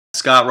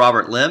Scott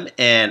Robert Lim,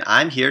 and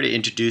I'm here to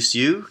introduce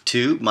you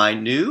to my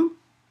new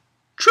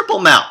triple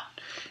mount.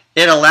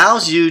 It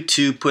allows you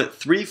to put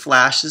 3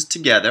 flashes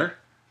together,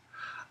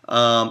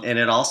 and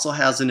it also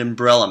has an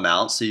umbrella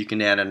mount, so you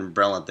can add an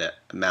umbrella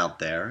mount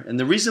there. And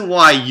the reason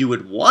why you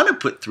would want to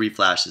put 3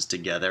 flashes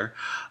together,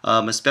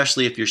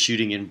 especially if you're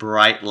shooting in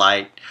bright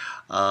light,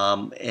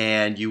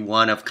 and you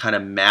want to kind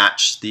of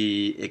match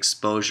the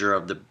exposure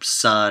of the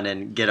sun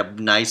and get a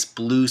nice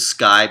blue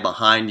sky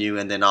behind you,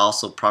 and then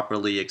also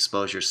properly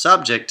expose your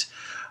subject,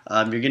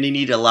 you're going to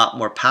need a lot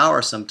more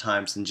power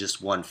sometimes than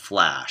just 1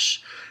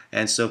 flash.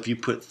 And so if you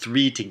put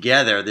 3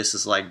 together, this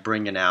is like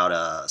bringing out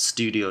a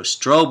studio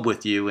strobe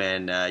with you,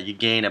 and you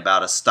gain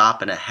about 1.5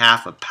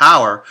 stops of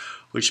power,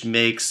 which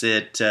makes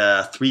it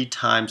 3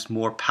 times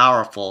more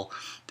powerful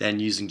than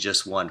using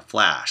just 1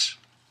 flash.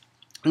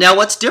 Now,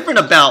 what's different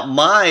about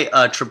my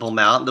triple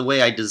mount, the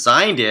way I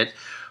designed it,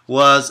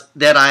 was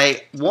that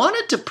I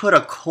wanted to put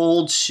a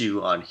cold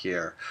shoe on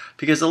here,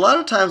 because a lot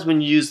of times when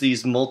you use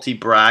these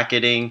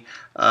multi-bracketing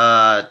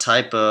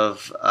type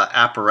of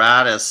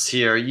apparatus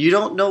here, you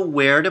don't know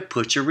where to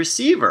put your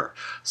receiver.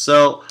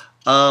 So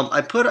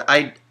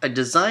I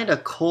designed a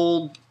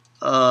cold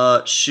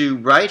shoe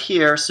right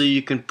here, so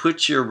you can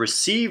put your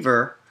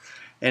receiver,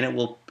 and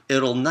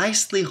it'll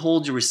nicely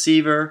hold your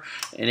receiver.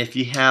 And if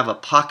you have a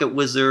pocket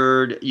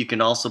wizard, you can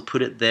also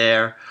put it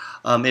there.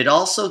 It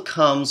also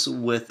comes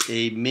with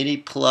a mini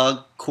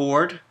plug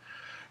cord.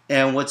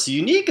 And what's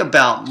unique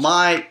about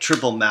my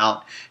triple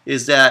mount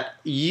is that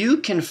you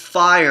can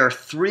fire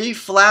 3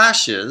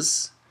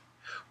 flashes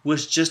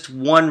with just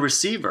 1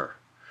 receiver.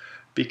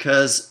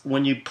 Because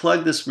when you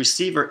plug this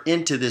receiver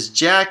into this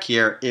jack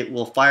here, it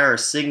will fire a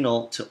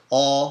signal to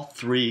all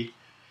 3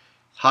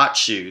 hot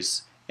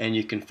shoes, and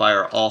you can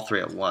fire all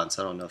 3 at once.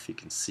 I don't know if you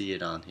can see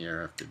it on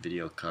here, if the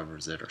video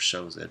covers it or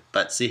shows it.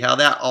 But see how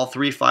that all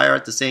 3 fire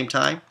at the same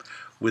time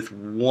with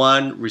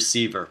 1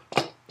 receiver.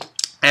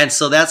 And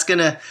so that's going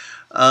to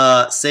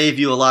save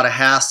you a lot of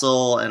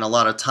hassle and a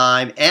lot of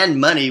time and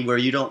money, where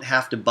you don't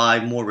have to buy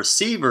more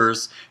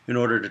receivers in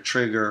order to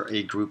trigger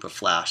a group of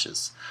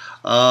flashes.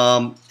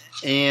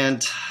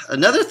 And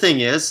another thing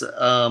is,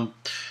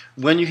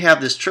 when you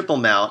have this triple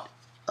mount,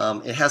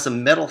 it has a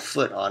metal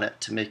foot on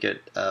it to make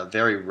it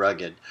very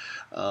rugged.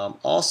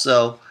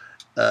 Also,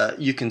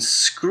 you can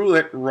screw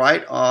it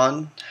right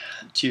on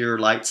to your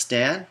light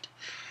stand,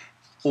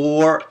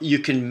 or you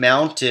can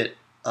mount it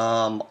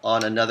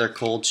on another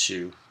cold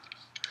shoe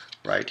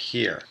right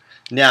here.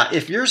 Now,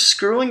 if you're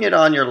screwing it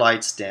on your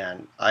light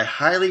stand, I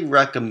highly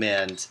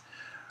recommend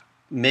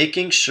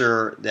making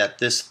sure that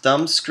this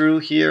thumb screw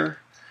here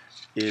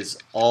is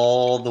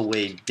all the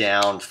way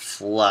down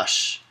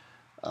flush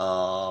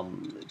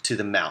to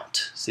the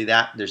mount. See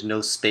that? There's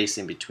no space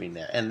in between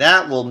there, and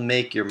that will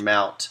make your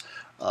mount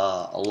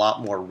a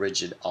lot more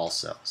rigid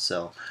also.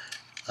 So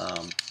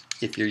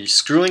if you're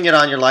screwing it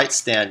on your light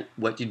stand,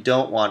 what you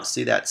don't want,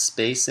 see that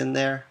space in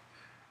there?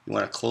 You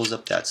want to close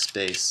up that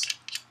space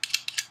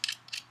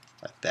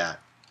like that.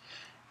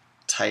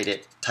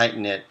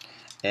 Tighten it,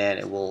 and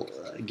it will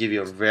give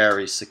you a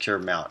very secure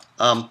mount.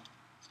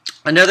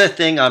 Another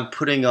thing I'm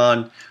putting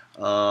on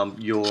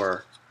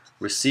your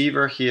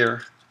receiver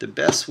here, the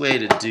best way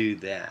to do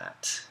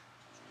that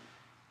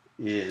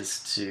is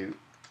to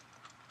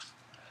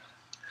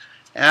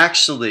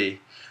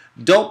actually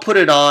don't put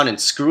it on and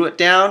screw it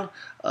down.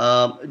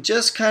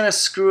 Just kind of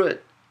screw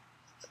it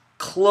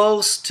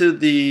close to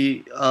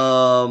the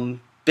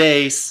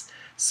base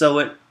so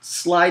it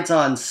slides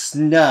on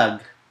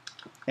snug,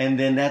 and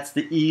then that's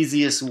the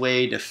easiest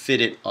way to fit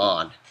it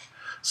on.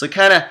 So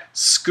kind of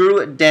screw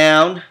it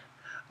down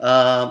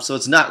so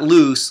it's not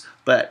loose,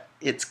 but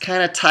it's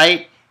kind of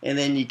tight, and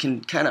then you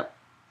can kind of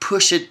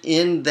push it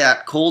in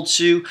that cold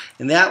shoe,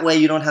 and that way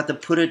you don't have to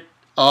put it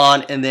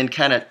on and then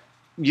kind of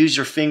use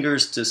your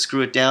fingers to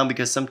screw it down,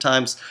 because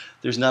sometimes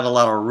there's not a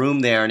lot of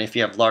room there, and if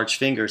you have large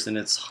fingers, then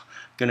it's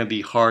going to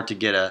be hard to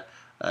get a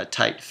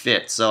tight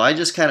fit. So I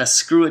just kind of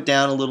screw it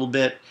down a little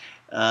bit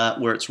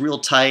where it's real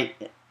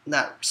tight,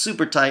 not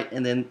super tight,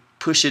 and then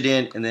push it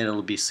in, and then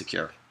it'll be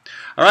secure.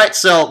 Alright,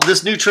 so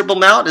this new triple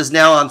mount is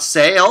now on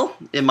sale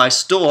in my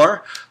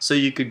store, so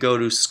you could go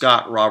to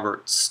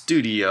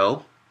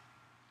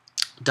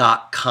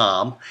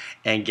scottrobertstudio.com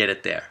and get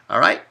it there.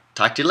 Alright,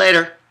 talk to you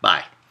later.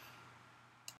 Bye.